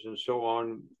changes and so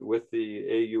on with the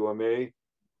AUMA,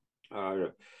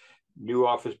 new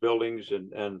office buildings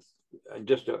and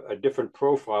just a different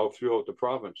profile throughout the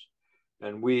province.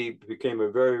 And we became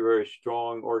a very, very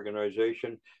strong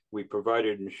organization. We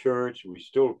provided insurance. We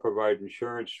still provide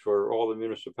insurance for all the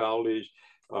municipalities,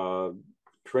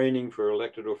 training for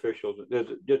elected officials.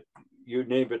 You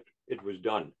name it, it was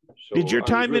done. So did your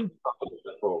time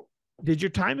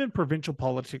in provincial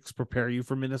politics prepare you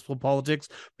for municipal politics?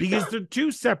 Because they're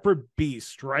two separate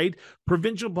beasts, right?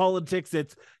 Provincial politics,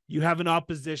 it's you have an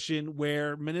opposition,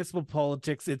 where municipal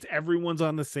politics, it's everyone's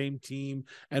on the same team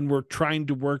and we're trying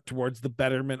to work towards the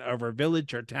betterment of our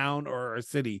village, our town, or our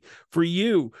city. For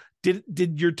you,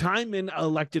 did your time in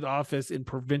elected office in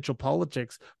provincial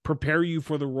politics prepare you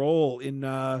for the role in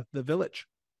the village?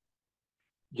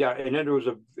 Yeah, and it was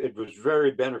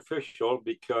very beneficial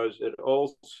because it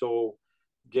also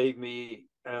gave me,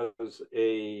 as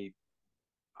a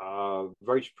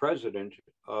vice president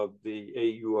of the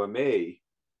AUMA,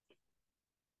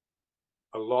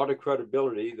 a lot of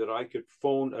credibility that I could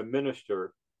phone a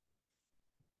minister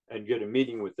and get a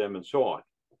meeting with them and so on.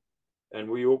 And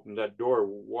we opened that door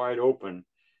wide open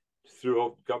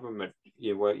throughout government.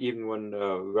 Even when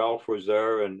Ralph was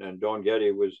there and Don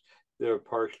Getty was there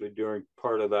partially during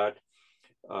part of that,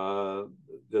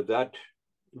 that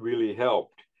really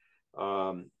helped.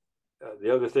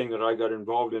 The other thing that I got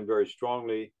involved in very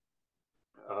strongly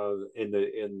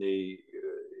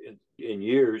in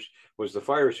years was the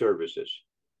fire services.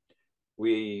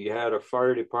 We had a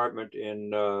fire department in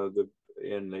the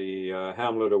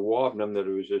hamlet of Wabamun that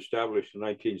was established in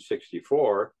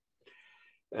 1964,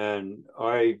 and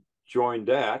I joined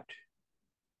that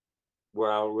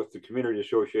with the community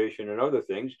association and other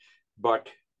things, but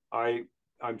I'm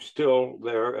still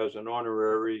there as an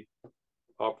honorary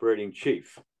operating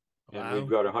chief. Wow. And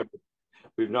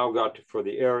we've now got for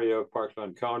the area of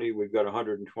Parkland County, we've got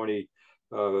 120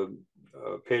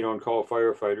 paid on call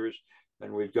firefighters,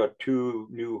 and we've got 2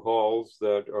 new halls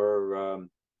that are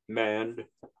manned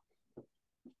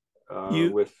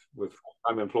with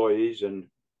full-time employees. And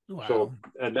wow. So,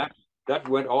 and that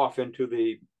went off into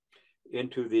the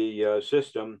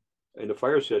system, in the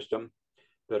fire system,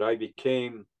 that I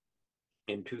became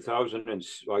in 2000. And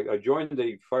I joined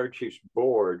the fire chiefs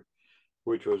board,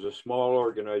 which was a small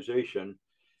organization,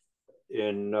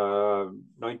 in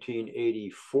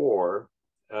 1984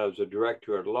 as a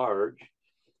director at large.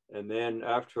 And then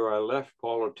after I left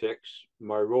politics,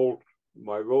 my role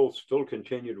still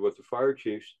continued with the fire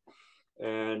chiefs.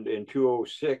 And in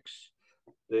 2006,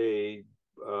 the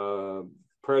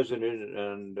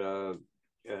president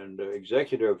and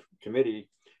executive committee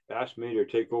asked me to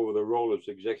take over the role as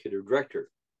executive director.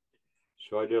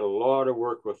 So I did a lot of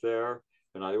work with there,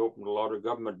 and I opened a lot of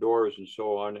government doors and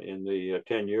so on in the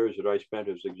 10 years that I spent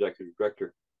as executive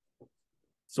director.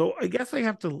 So I guess I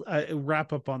have to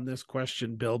wrap up on this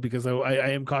question, Bill, because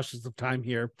I am cautious of time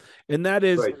here. And that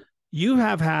is, right, you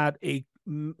have had a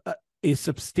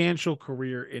substantial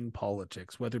career in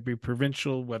politics, whether it be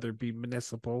provincial, whether it be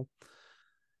municipal.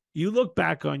 You look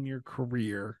back on your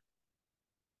career,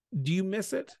 Do you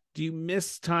miss it? Do you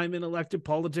miss time in elected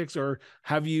politics, or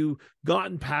have you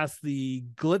gotten past the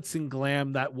glitz and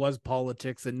glam that was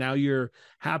politics, and now you're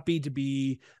happy to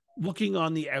be looking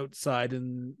on the outside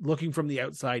and looking from the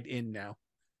outside in now?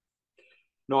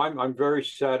 No, I'm very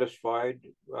satisfied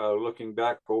looking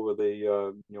back over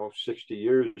the 60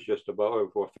 years, just about,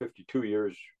 or 52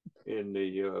 years in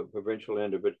the provincial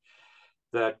end of it,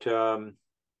 that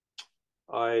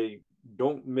I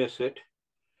don't miss it.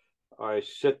 I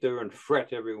sit there and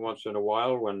fret every once in a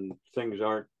while when things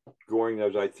aren't going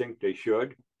as I think they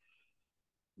should.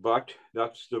 But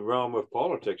that's the realm of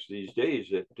politics these days.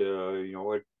 It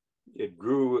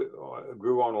grew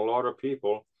on a lot of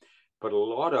people, but a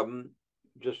lot of them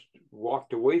just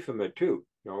walked away from it too.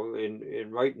 In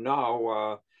right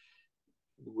now,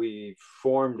 we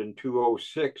formed in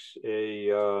 2006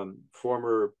 a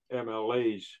former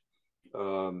MLA's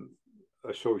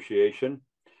association,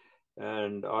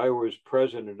 and I was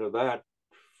president of that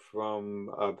from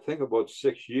I think about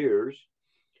 6 years.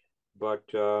 But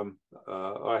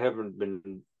I haven't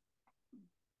been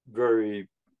very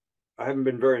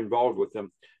involved with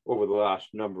them over the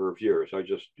last number of years. I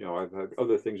just, I've had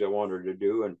other things I wanted to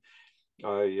do, and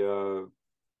I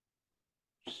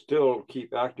still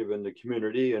keep active in the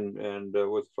community and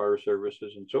with fire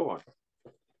services and so on.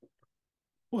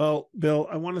 Well, Bill,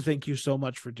 I want to thank you so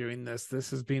much for doing this.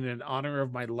 This has been an honor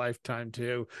of my lifetime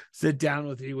to sit down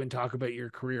with you and talk about your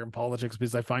career in politics,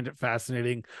 because I find it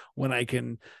fascinating when I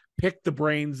can pick the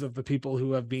brains of the people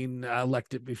who have been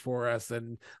elected before us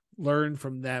and learn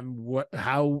from them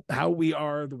how we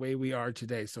are the way we are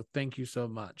today. So thank you so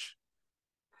much.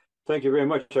 Thank you very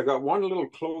much. I got one little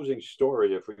closing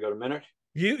story, if we got a minute.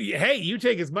 You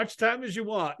take as much time as you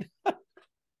want.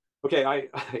 Okay, I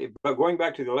going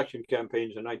back to the election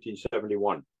campaigns in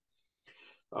 1971.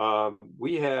 I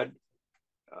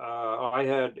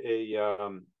had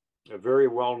a very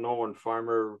well-known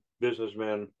farmer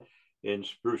businessman in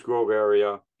Spruce Grove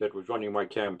area that was running my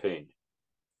campaign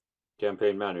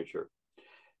manager.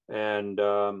 And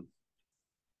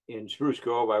in Spruce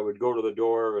Grove, I would go to the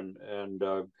door and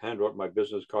hand out my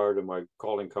business card and my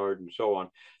calling card and so on,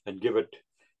 and give it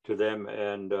to them,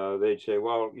 and they'd say,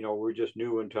 well, we're just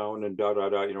new in town and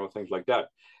things like that.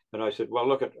 And I said, well,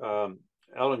 look at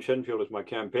Alan Shenfield is my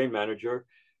campaign manager.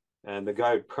 And the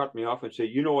guy would cut me off and say,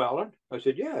 you know Alan? I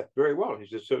said, yeah, very well. He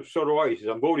said, so do I. He says,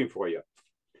 I'm voting for you.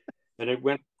 And it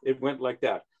went like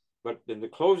that. But then the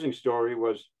closing story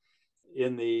was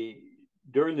during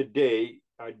the day,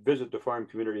 I'd visit the farm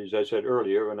community, as I said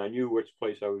earlier, and I knew which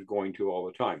place I was going to all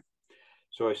the time.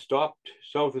 So I stopped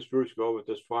south of Spruce Grove at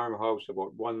this farmhouse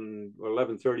about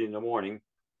 11:30 in the morning,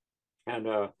 and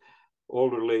an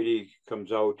older lady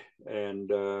comes out, and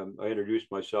I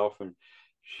introduced myself, and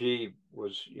she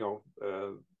was,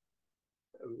 a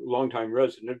longtime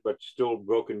resident, but still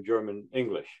broken German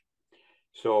English.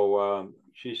 So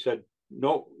she said,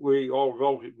 no, we all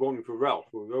voting for Ralph.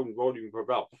 We're voting for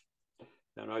Ralph.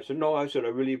 And I said, no, I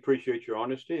really appreciate your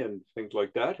honesty and things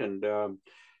like that. And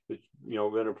it's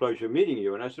been a pleasure meeting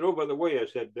you. And I said, oh, by the way, I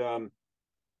said,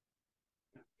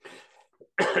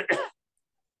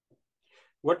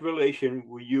 what relation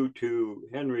were you to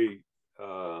Henry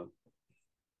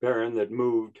Barron that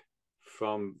moved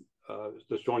from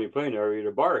the Stony Plain area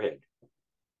to Barrhead?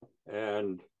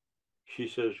 And she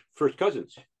says, first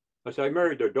cousins. I said, I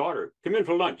married their daughter. Come in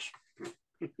for lunch.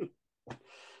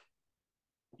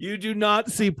 You do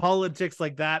not see politics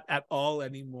like that at all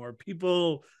anymore.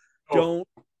 People don't.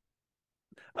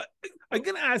 I'm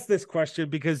going to ask this question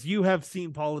because you have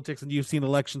seen politics and you've seen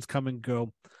elections come and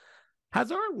go.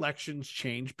 Has our elections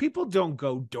changed? People don't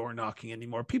go door knocking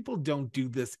anymore. People don't do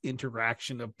this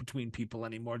interaction between people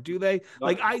anymore, do they?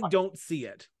 I don't see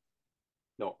it.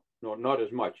 No, not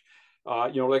as much.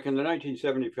 Like in the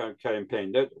 1975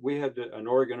 campaign, that we had an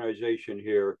organization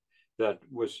here that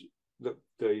was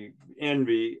the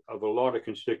envy of a lot of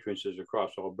constituencies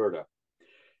across Alberta.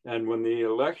 And when the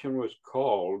election was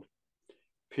called,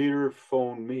 Peter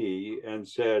phoned me and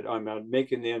said, I'm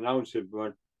making the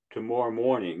announcement tomorrow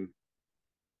morning.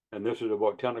 And this is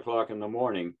about 10 o'clock in the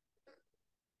morning.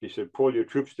 He said, pull your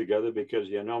troops together because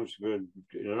the announcement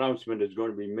is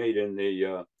going to be made in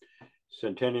the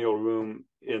Centennial Room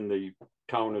in the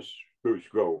town of Spruce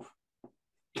Grove.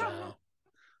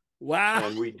 Wow.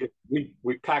 And we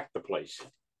packed the place.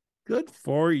 Good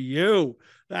for you.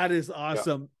 That is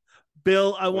awesome. Yeah.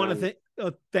 Bill, I want to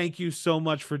thank you so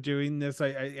much for doing this.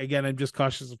 I'm just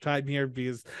cautious of time here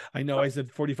because I know I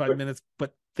said 45 minutes,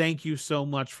 but thank you so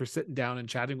much for sitting down and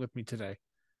chatting with me today.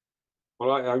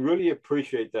 Well, I really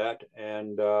appreciate that,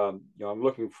 and I'm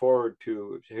looking forward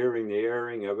to hearing the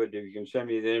airing of it. If you can send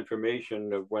me the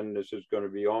information of when this is going to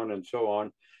be on and so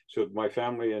on, so my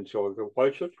family and so I can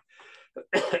watch it.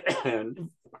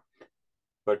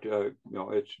 But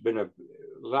it's been a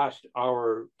last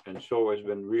hour and so has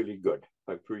been really good.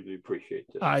 I really appreciate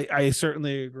this. I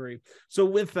certainly agree. So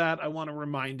with that, I want to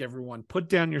remind everyone, put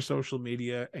down your social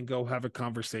media and go have a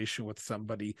conversation with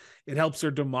somebody. It helps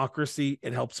our democracy,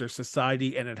 it helps our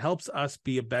society, and it helps us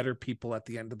be a better people at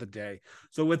the end of the day.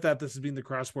 So with that, this has been the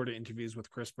Cross Border Interviews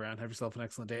with Chris Brown. Have yourself an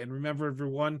excellent day. And remember,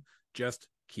 everyone, just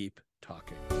keep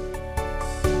talking.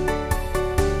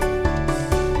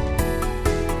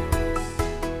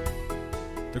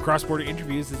 The Cross Border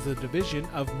Interviews is a division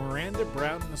of Miranda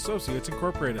Brown & Associates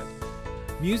Incorporated.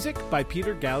 Music by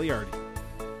Peter Gagliardi.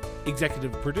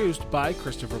 Executive produced by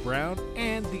Christopher Brown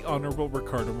and the Honorable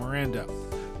Ricardo Miranda.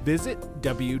 Visit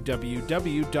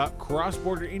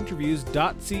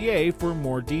www.crossborderinterviews.ca for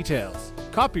more details.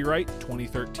 Copyright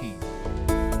 2013.